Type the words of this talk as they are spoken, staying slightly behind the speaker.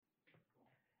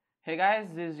Hey guys,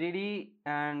 this is GD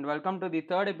and welcome to the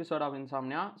third episode of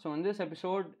Insomnia. So in this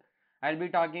episode, I'll be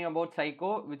talking about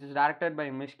Psycho, which is directed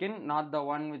by Mysskin, not the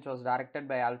one which was directed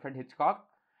by Alfred Hitchcock.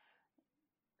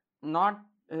 Not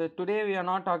Today we are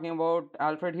not talking about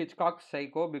Alfred Hitchcock's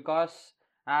Psycho because,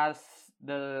 as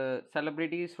the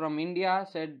celebrities from India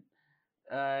said,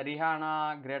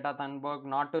 Rihanna, Greta Thunberg,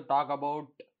 not to talk about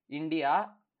India.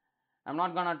 I'm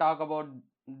not gonna talk about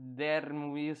their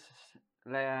movies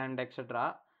and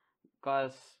etc.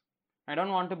 Because I don't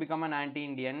want to become an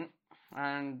anti-Indian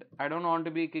and I don't want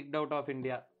to be kicked out of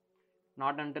India.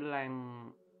 Not until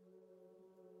I'm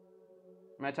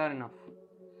mature enough.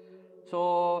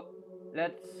 So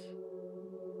let's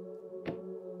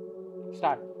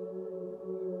start.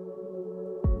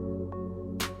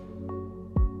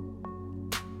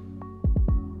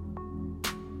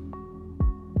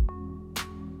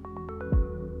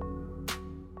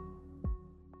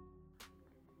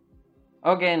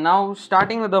 Okay, now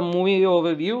starting with the movie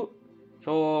overview.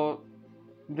 So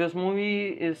this movie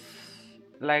is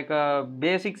like a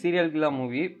basic serial killer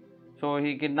movie. So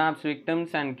he kidnaps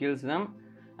victims and kills them,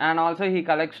 and also he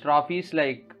collects trophies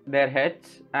like their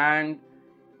heads, and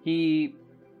he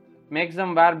makes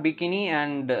them wear bikini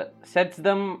and sets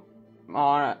them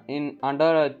in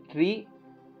under a tree.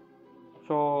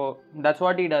 So that's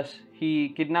what he does. He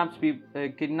kidnaps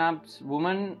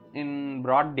women in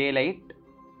broad daylight.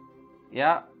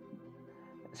 Yeah,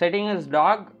 setting his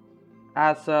dog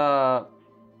as a,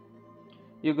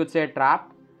 you could say,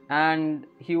 trap, and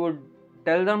he would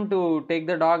tell them to take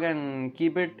the dog and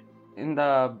keep it in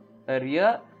the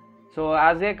rear. So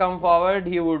as they come forward,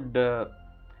 he would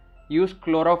use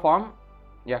chloroform,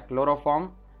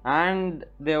 and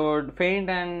they would faint,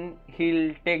 and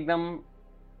he'll take them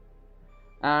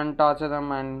and torture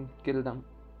them and kill them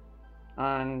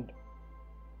and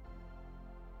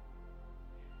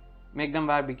make them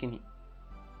wear bikini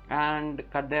and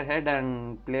cut their head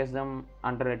and place them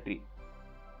under a tree.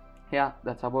 Yeah,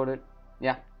 that's about it.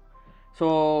 Yeah.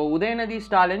 So Udayanadi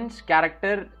Stalin's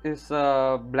character is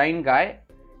a blind guy.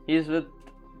 He's with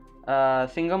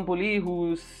Singam Puli,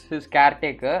 who's his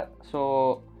caretaker.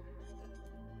 So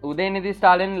Udayanadi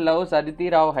Stalin loves Aditi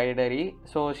Rao Haidari.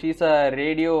 So she's a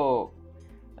radio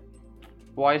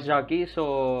voice jockey.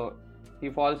 So he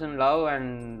falls in love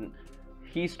and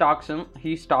he stalks her.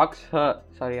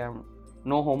 Sorry, I'm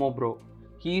no homo, bro.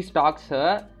 He stalks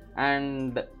her,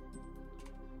 and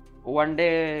one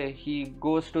day he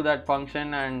goes to that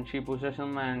function and she pushes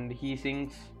him and he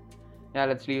sings. Yeah,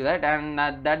 let's leave that. And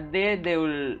that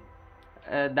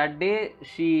day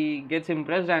she gets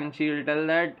impressed and she will tell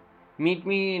that, meet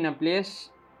me in a place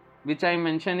which I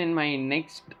mention in my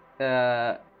next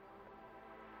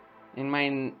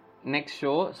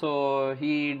show. So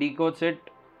he decodes it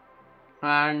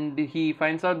and he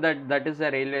finds out that is a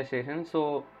railway station.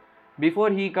 So before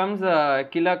he comes, the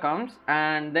killer comes,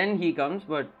 and then he comes,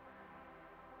 but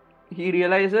he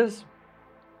realizes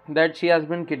that she has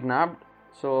been kidnapped.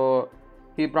 So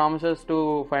he promises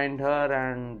to find her,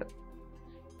 and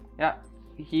yeah,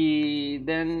 he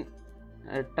then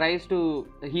he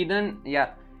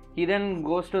then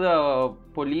goes to the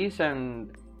police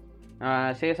and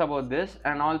says about this.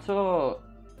 And also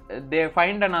they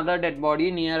find another dead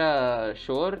body near a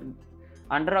shore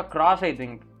under a cross. I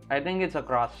think it's a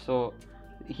cross. So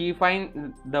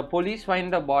the police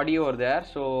find the body over there.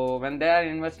 So when they are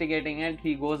investigating it,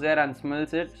 he goes there and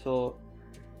smells it. So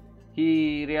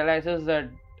he realizes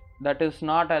that is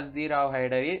not Aditi Rao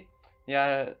Haidari.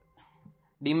 Yeah,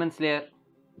 Demon Slayer.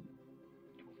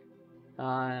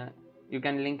 You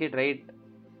can link it, right?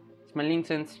 Smelling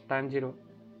sense Tanjiro.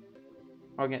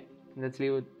 Okay, let's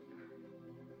leave it.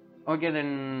 Okay,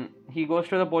 then he goes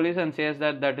to the police and says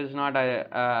that is not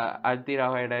Aditi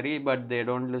Rao Haidari, but they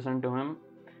don't listen to him.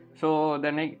 So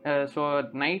at night,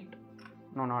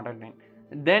 no, not at night.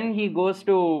 Then he goes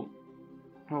to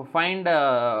find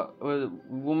a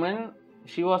woman.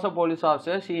 She was a police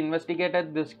officer. She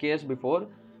investigated this case before.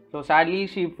 So sadly,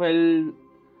 she fell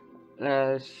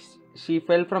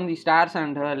from the stairs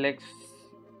and her legs,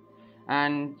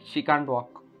 and she can't walk.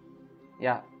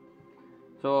 Yeah.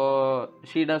 So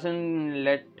she doesn't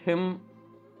let him.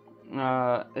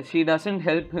 She doesn't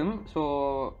help him.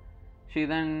 So she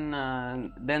then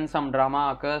some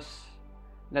drama occurs.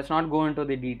 Let's not go into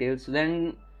the details.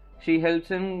 Then she helps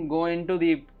him go into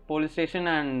the police station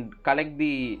and collect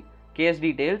the case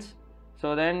details.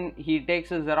 So then he takes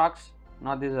his Xerox,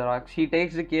 not the Xerox. He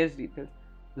takes the case details.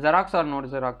 Xerox or not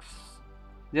Xerox?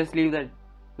 Just leave that.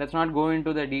 Let's not go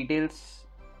into the details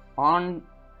on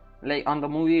the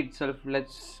movie itself.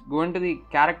 Let's go into the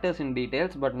characters in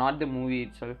details, but not the movie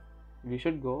itself. We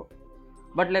should go,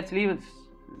 but let's leave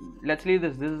let's leave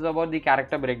this. This is about the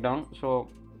character breakdown. So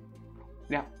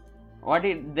yeah,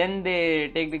 then they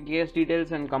take the case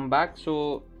details and come back.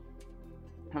 So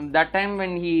that time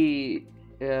when he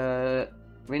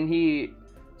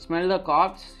smelled the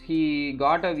corpse, he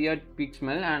got a weird pig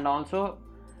smell,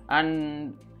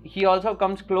 and he also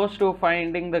comes close to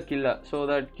finding the killer. So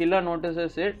the killer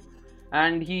notices it,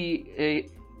 and he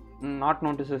not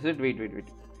notices it. Wait.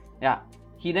 Yeah,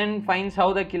 he then finds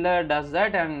how the killer does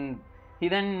that, and he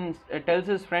then tells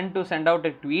his friend to send out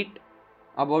a tweet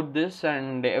about this,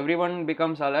 and everyone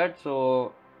becomes alert.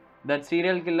 So that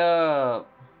serial killer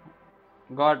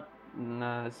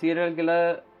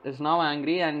is now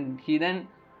angry, and he then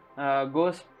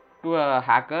goes to a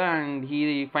hacker, and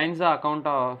he finds the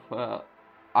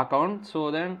account. So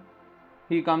then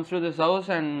he comes to this house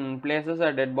and places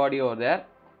a dead body over there.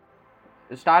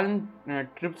 Stalin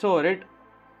trips over it.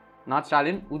 Not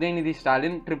Stalin, Udayanidhi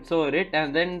Stalin trips over it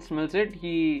and then smells it.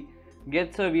 He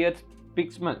gets a weird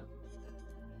pig smell.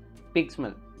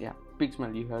 Yeah, pig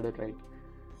smell, you heard it right.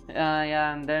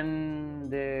 Yeah, and then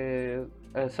they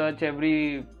search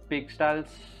every pig stalls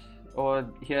over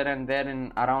here and there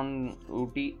in around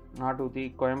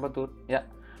Coimbatore. Yeah,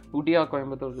 Ooty or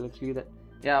Coimbatore, let's see that.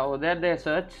 Yeah, over there they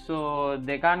search, so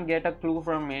they can't get a clue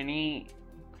from any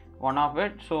one of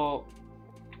it. So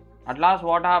at last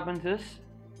what happens is,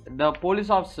 the police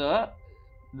officer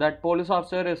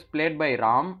is played by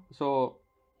Ram. So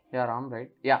yeah, Ram, right?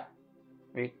 Yeah,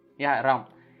 wait, yeah, Ram.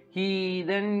 He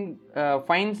then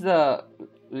finds the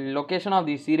location of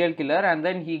the serial killer, and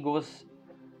then he goes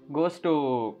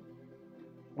to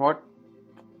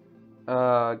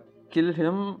kill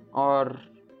him or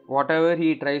whatever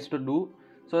he tries to do.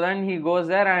 So then he goes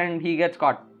there and he gets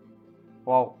caught.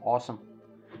 Wow, awesome.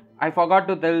 I forgot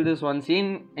to tell this one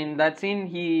scene. In that scene,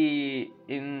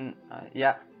 when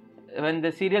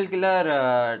the serial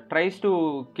killer tries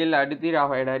to kill Aditi Rao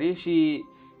Haidari, he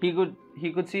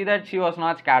could see that she was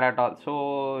not scared at all.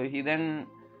 So he then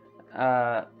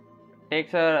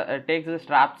takes the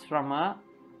straps from her,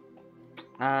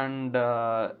 and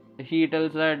he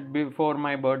tells that before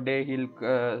my birthday,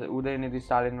 Udayanidhi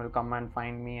Stalin will come and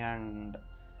find me, and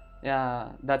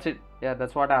yeah, that's it. Yeah,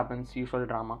 that's what happens. Usual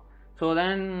drama. So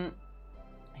then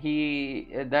she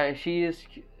is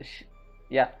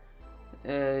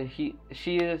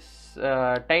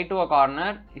tied to a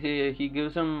corner. He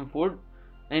gives him food.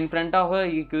 In front of her,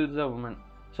 he kills the woman.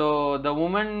 So the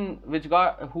woman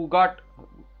who got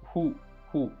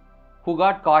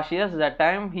cautious that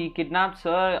time, he kidnaps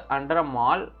her under a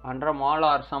mall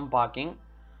or some parking.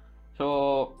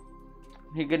 So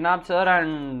he kidnaps her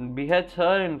and beheads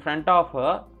her in front of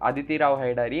her, Aditi Rao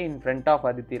Haidari,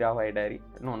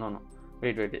 No.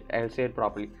 Wait, I'll say it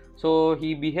properly. So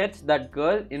he beheads that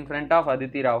girl in front of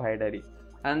Aditi Rao Haidari.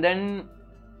 And then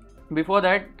before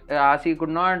that, as he could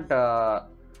not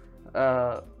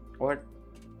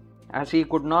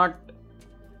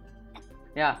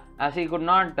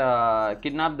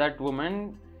kidnap that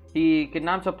woman, he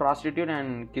kidnaps a prostitute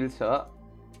and kills her.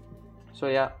 So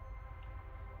yeah,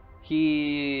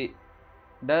 he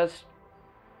does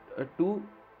two.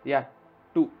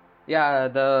 Yeah,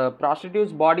 the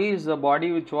prostitute's body is the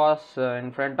body which was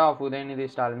in front of Udayanidhi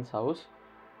Stalin's house.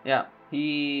 Yeah,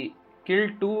 he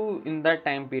killed two in that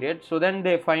time period. So then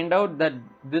they find out that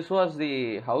this was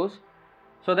the house.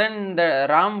 So then the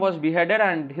Ram was beheaded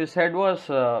and his head was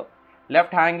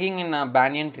left hanging in a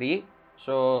banyan tree.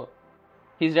 So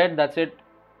he's dead. That's it.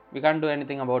 We can't do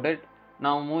anything about it.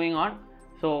 Now moving on.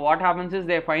 So what happens is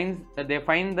they find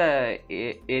the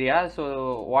area.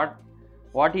 So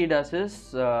what he does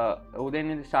is,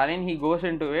 Udayanidhi Stalin, he goes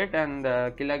into it and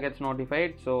the killer gets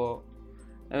notified. So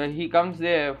he comes,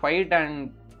 they fight,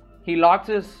 and he locks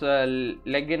his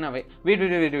leg in a way.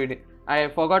 Wait. I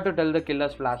forgot to tell the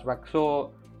killer's flashback.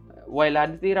 So while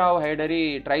Aditi Rao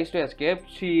Haidari tries to escape,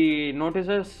 she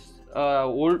notices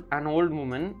an old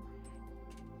woman.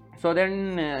 So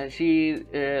then she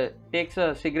takes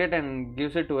a cigarette and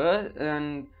gives it to her,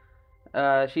 and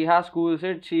she has schools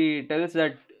it. She tells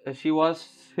that she was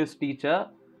his teacher,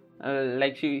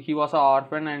 he was an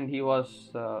orphan, and he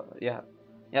was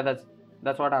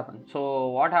that's what happened. So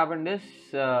what happened is,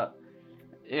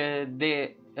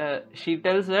 she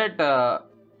tells that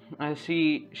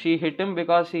she hit him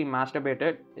because he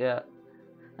masturbated. Yeah,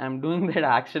 I'm doing that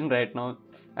action right now.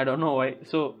 I don't know why.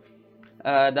 So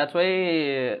that's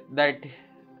why that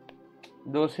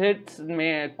those hits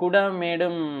could have made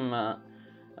him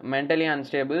mentally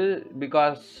unstable,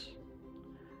 because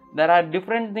there are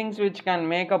different things which can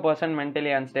make a person mentally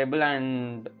unstable,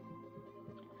 and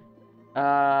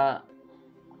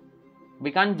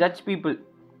we can't judge people.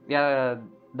 Yeah,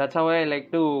 that's how I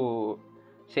like to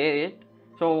say it.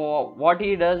 So what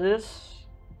he does is,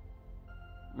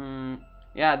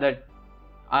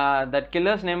 that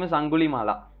killer's name is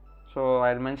Aṅgulimāla. So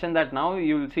I'll mention that now.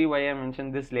 You'll see why I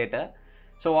mentioned this later.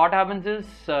 So what happens is,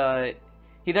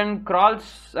 he then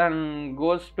crawls and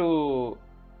goes to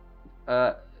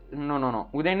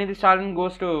Udayanidhi Stalin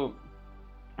goes to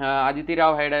Aditi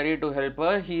Rao Hydari to help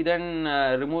her. He then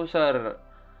removes her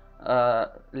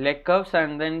leg cuffs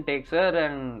and then takes her,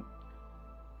 and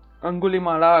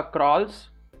Aṅgulimāla crawls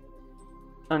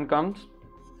and comes.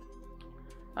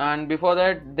 And before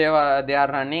that, they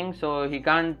are running, so he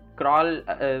can't crawl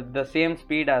the same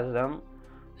speed as them.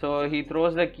 So he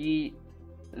throws the key.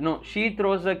 No, she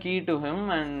throws the key to him,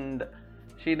 and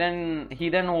he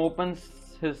then opens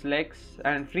his legs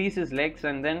and frees his legs,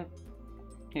 and then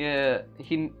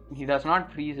he does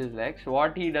not freeze his legs.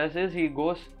 What he does is he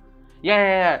goes,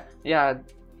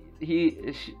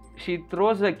 she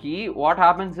throws the key. What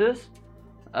happens is,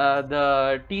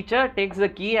 the teacher takes the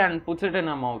key and puts it in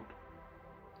her mouth.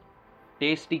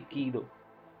 Tasty key though.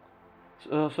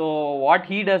 So what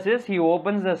he does is he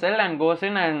opens the cell and goes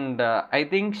in, and I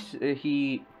think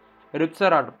he rips her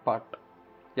apart.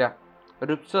 Yeah,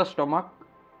 rips her stomach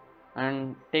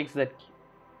and takes that key.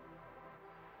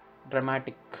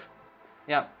 Dramatic.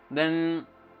 Yeah. Then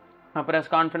a press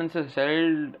conference is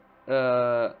held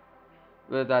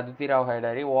with Aditi Rao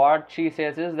Hydari. What she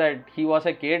says is that he was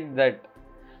a kid that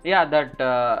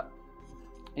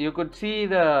you could see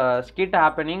the skit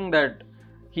happening, that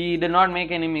he did not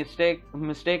make any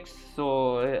mistakes.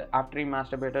 So after he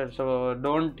masturbated, so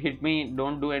don't hit me,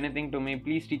 don't do anything to me,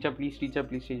 please teacher, please teacher,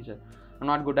 please teacher. I'm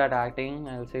not good at acting,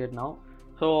 I'll say it now.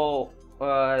 So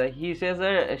she says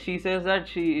that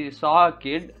she saw a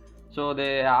kid. So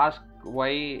they ask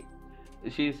why.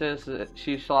 She says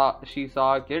she saw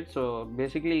a kid. So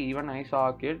basically, even I saw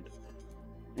a kid.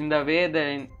 In the way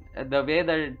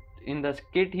that in the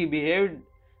skit he behaved,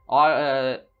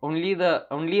 or only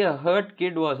a hurt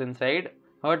kid was inside,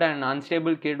 hurt and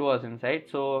unstable kid was inside.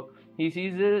 So he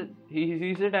sees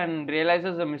it and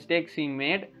realizes the mistakes he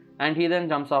made, and he then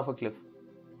jumps off a cliff.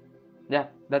 Yeah,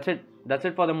 that's it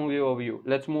for the movie overview.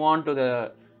 Let's move on to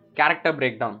the character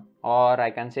breakdown, or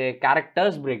I can say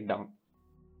characters breakdown.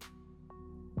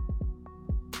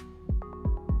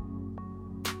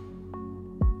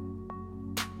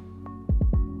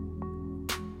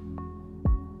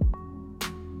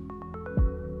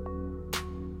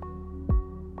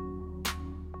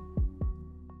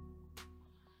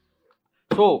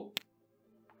 So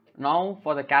now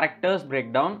for the characters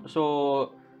breakdown.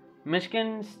 So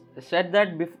Mysskin said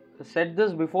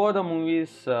this before the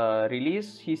movie's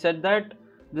release. He said that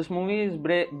this movie is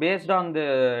based on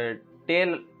the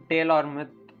tale or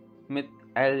myth.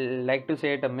 I like to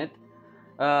say it a myth.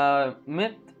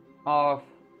 Myth of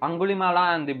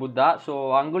Aṅgulimāla and the Buddha. So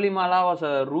Aṅgulimāla was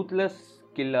a ruthless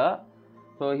killer.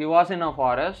 So he was in a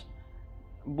forest.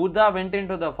 Buddha went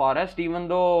into the forest, even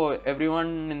though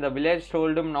everyone in the village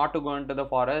told him not to go into the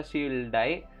forest, he will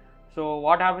die. So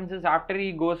what happens is, after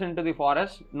he goes into the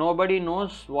forest, nobody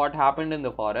knows what happened in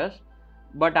the forest.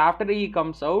 But after he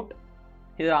comes out,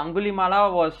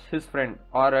 Aṅgulimāla was his friend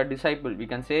or a disciple. We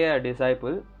can say a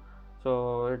disciple.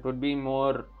 So it would be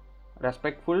more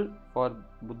respectful for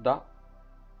Buddha.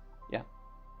 Yeah.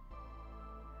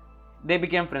 They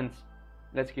became friends.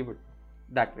 Let's keep it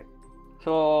that way.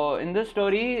 So in this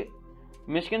story,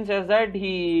 Mysskin says that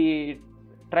he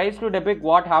tries to depict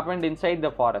what happened inside the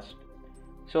forest.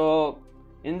 So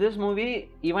in this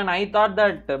movie, even I thought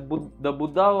that the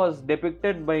Buddha was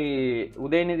depicted by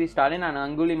Udayanidhi Stalin and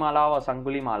Aṅgulimāla was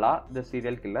Aṅgulimāla, the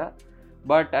serial killer.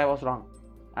 But I was wrong.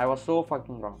 I was so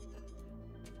fucking wrong.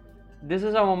 This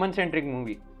is a woman-centric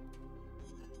movie.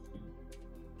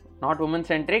 Not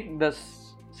woman-centric. The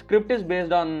script is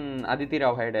based on Aditi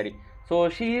Rao Hydari. So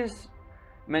she is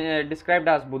described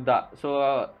as Buddha.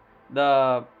 So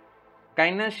the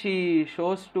kindness she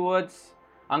shows towards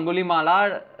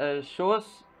Aṅgulimāla shows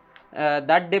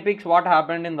that depicts what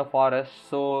happened in the forest.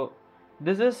 So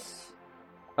this is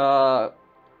a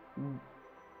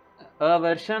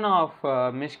version of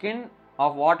Mysskin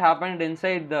of what happened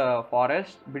inside the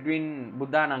forest between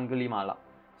Buddha and Aṅgulimāla.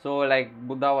 So like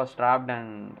Buddha was trapped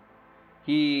and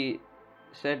he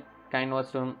said kind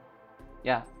words to him.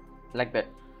 Yeah, like that.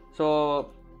 So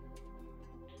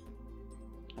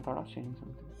I thought I was saying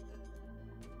something.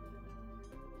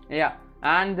 Yeah,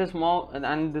 and this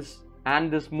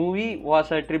movie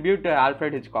was a tribute to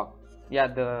Alfred Hitchcock. Yeah,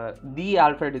 the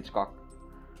Alfred Hitchcock.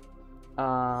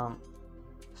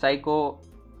 Psycho,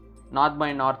 North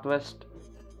by Northwest,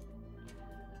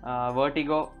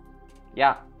 Vertigo.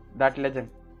 Yeah, that legend.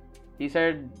 He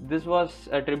said this was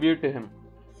a tribute to him.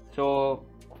 So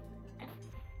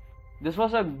this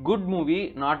was a good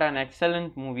movie, not an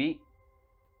excellent movie.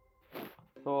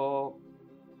 So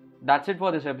that's it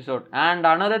for this episode. And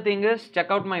another thing is,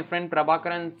 check out my friend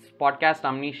Prabhakaran's podcast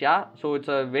Amnesia. So it's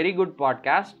a very good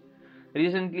podcast.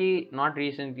 Not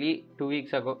recently, 2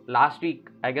 weeks ago, last week,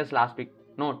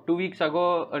 2 weeks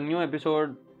ago, a new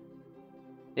episode.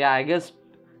 Yeah, I guess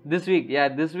this week. Yeah,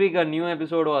 this week a new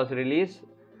episode was released.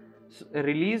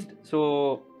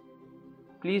 So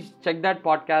please check that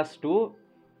podcast too.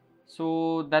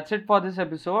 So that's it for this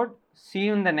episode. See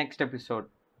you in the next episode.